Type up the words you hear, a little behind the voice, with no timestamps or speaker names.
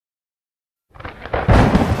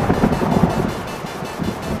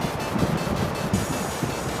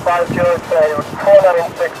5 Kilo say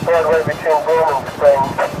 496 Broadway between Boom and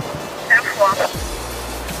Springs. 10-4.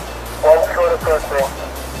 1 Dakota approaching.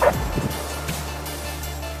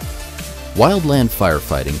 Wildland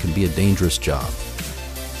firefighting can be a dangerous job.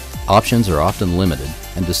 Options are often limited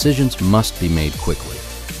and decisions must be made quickly.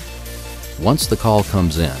 Once the call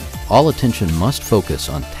comes in, all attention must focus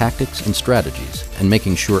on tactics and strategies and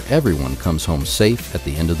making sure everyone comes home safe at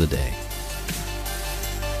the end of the day.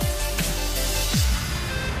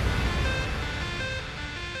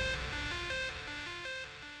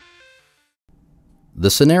 The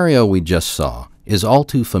scenario we just saw is all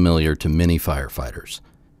too familiar to many firefighters.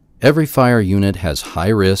 Every fire unit has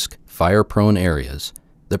high-risk, fire-prone areas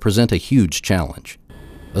that present a huge challenge,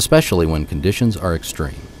 especially when conditions are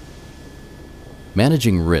extreme.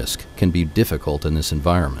 Managing risk can be difficult in this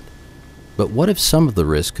environment, but what if some of the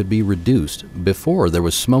risk could be reduced before there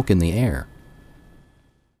was smoke in the air?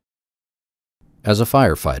 As a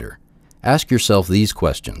firefighter, ask yourself these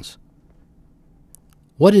questions.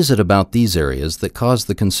 What is it about these areas that cause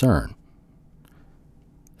the concern?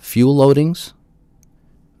 Fuel loadings?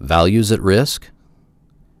 Values at risk?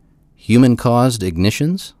 Human-caused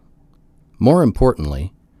ignitions? More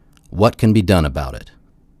importantly, what can be done about it?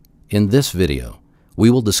 In this video,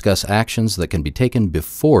 we will discuss actions that can be taken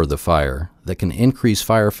before the fire that can increase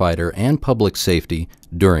firefighter and public safety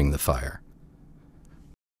during the fire.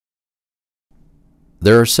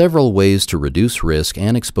 There are several ways to reduce risk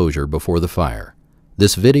and exposure before the fire.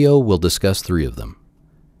 This video will discuss 3 of them: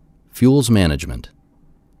 fuels management,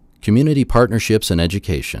 community partnerships and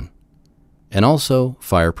education, and also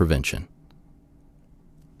fire prevention.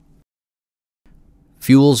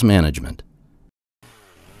 Fuels management.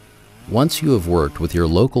 Once you have worked with your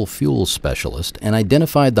local fuel specialist and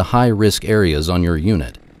identified the high-risk areas on your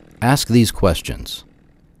unit, ask these questions.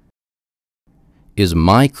 Is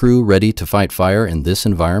my crew ready to fight fire in this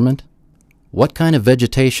environment? What kind of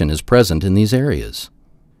vegetation is present in these areas?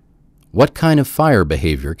 What kind of fire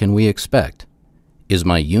behavior can we expect? Is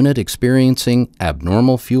my unit experiencing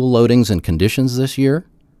abnormal fuel loadings and conditions this year?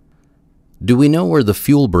 Do we know where the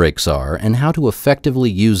fuel breaks are and how to effectively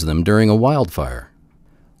use them during a wildfire?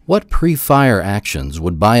 What pre-fire actions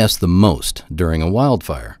would buy us the most during a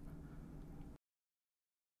wildfire?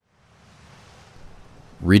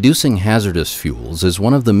 Reducing hazardous fuels is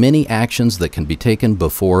one of the many actions that can be taken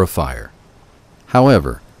before a fire.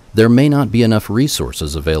 However, there may not be enough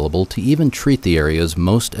resources available to even treat the areas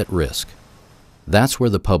most at risk. That's where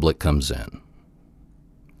the public comes in.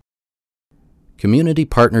 Community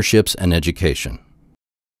partnerships and education.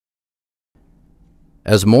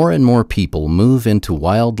 As more and more people move into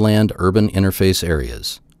wildland-urban interface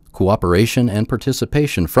areas, cooperation and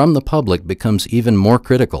participation from the public becomes even more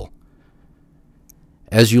critical.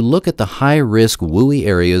 As you look at the high-risk WUI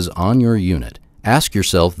areas on your unit, ask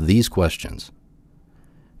yourself these questions.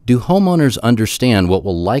 Do homeowners understand what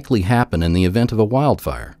will likely happen in the event of a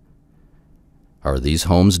wildfire? Are these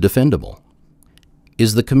homes defendable?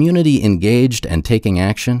 Is the community engaged and taking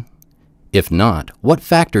action? If not, what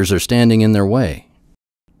factors are standing in their way?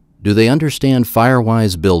 Do they understand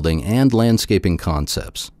fire-wise building and landscaping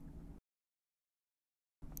concepts?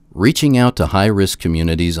 Reaching out to high-risk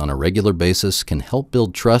communities on a regular basis can help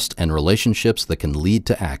build trust and relationships that can lead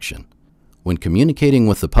to action. When communicating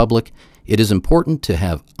with the public, it is important to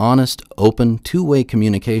have honest, open, two-way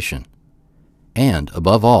communication. And,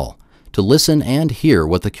 above all, to listen and hear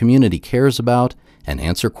what the community cares about and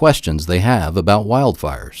answer questions they have about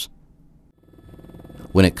wildfires.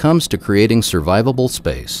 When it comes to creating survivable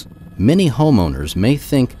space, many homeowners may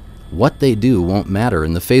think what they do won't matter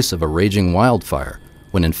in the face of a raging wildfire,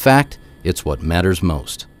 when in fact, it's what matters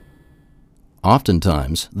most.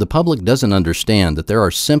 Oftentimes, the public doesn't understand that there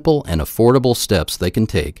are simple and affordable steps they can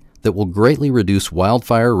take that will greatly reduce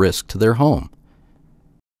wildfire risk to their home.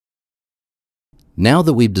 Now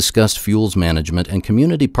that we've discussed fuels management and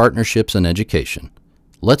community partnerships and education,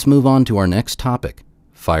 let's move on to our next topic,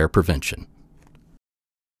 fire prevention.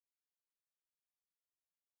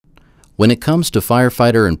 When it comes to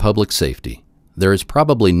firefighter and public safety, there is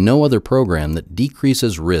probably no other program that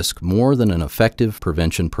decreases risk more than an effective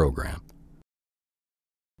prevention program.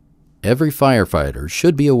 Every firefighter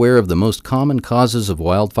should be aware of the most common causes of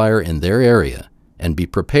wildfire in their area and be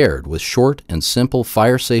prepared with short and simple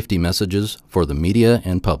fire safety messages for the media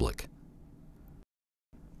and public.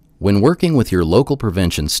 When working with your local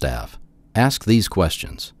prevention staff, ask these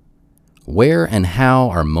questions. Where and how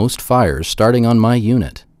are most fires starting on my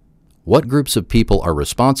unit? What groups of people are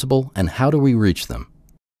responsible and how do we reach them?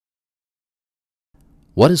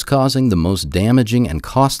 What is causing the most damaging and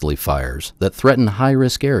costly fires that threaten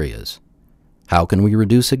high-risk areas? How can we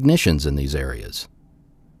reduce ignitions in these areas?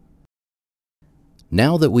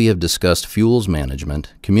 Now that we have discussed fuels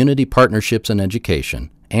management, community partnerships and education,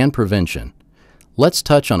 and prevention, let's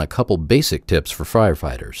touch on a couple basic tips for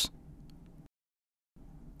firefighters.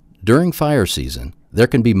 During fire season, there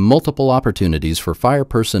can be multiple opportunities for fire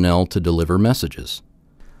personnel to deliver messages.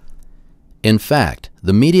 In fact,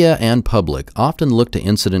 the media and public often look to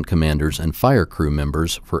incident commanders and fire crew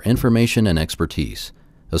members for information and expertise,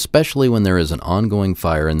 especially when there is an ongoing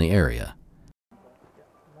fire in the area.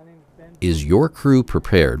 Is your crew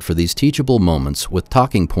prepared for these teachable moments with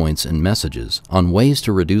talking points and messages on ways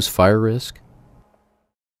to reduce fire risk?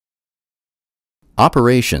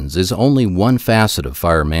 Operations is only one facet of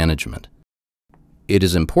fire management. It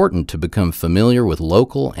is important to become familiar with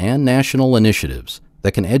local and national initiatives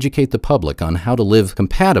that can educate the public on how to live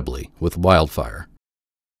compatibly with wildfire.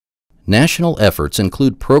 National efforts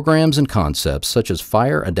include programs and concepts such as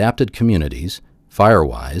fire-adapted communities,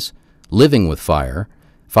 FireWise, Living with Fire,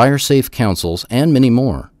 fire-safe councils, and many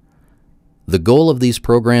more. The goal of these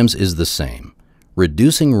programs is the same: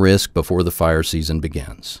 reducing risk before the fire season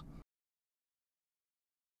begins.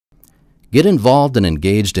 Get involved and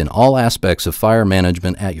engaged in all aspects of fire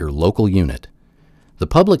management at your local unit. The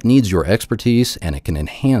public needs your expertise, and it can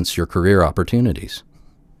enhance your career opportunities.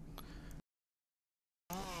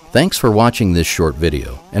 Thanks for watching this short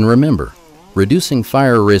video, and remember, reducing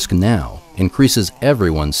fire risk now increases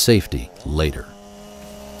everyone's safety later.